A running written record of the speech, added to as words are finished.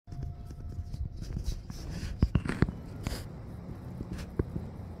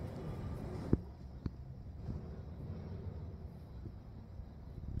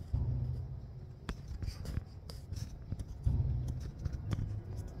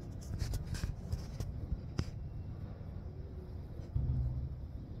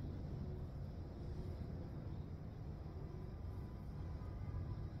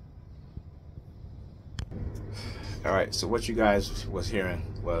All right, so what you guys was hearing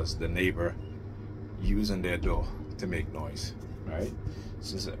was the neighbor using their door to make noise, right?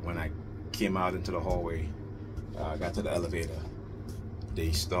 Since when I came out into the hallway, got to the elevator,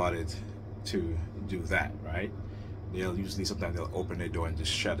 they started to do that, right? They'll usually, sometimes they'll open their door and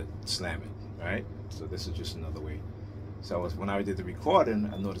just shut it, slam it, right? So this is just another way. So when I did the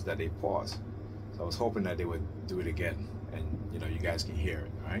recording, I noticed that they paused. So I was hoping that they would do it again, and you guys can hear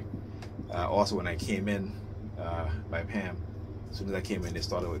it, right? Also, when I came in by Pam, as soon as I came in, they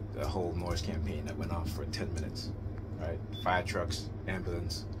started with a whole noise campaign that went on for 10 minutes, right? Fire trucks,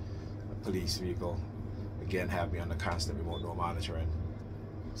 ambulance, a police vehicle, again, have me on the constant remote door monitoring.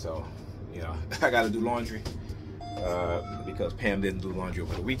 So, I got to do laundry because Pam didn't do laundry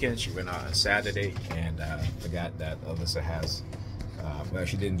over the weekend. She went out on Saturday and forgot that Alyssa has. Well,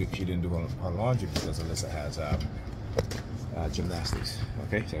 she didn't do her laundry because Alyssa has gymnastics.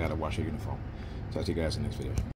 Okay, so I got to wash her uniform. Talk to you guys in the next video.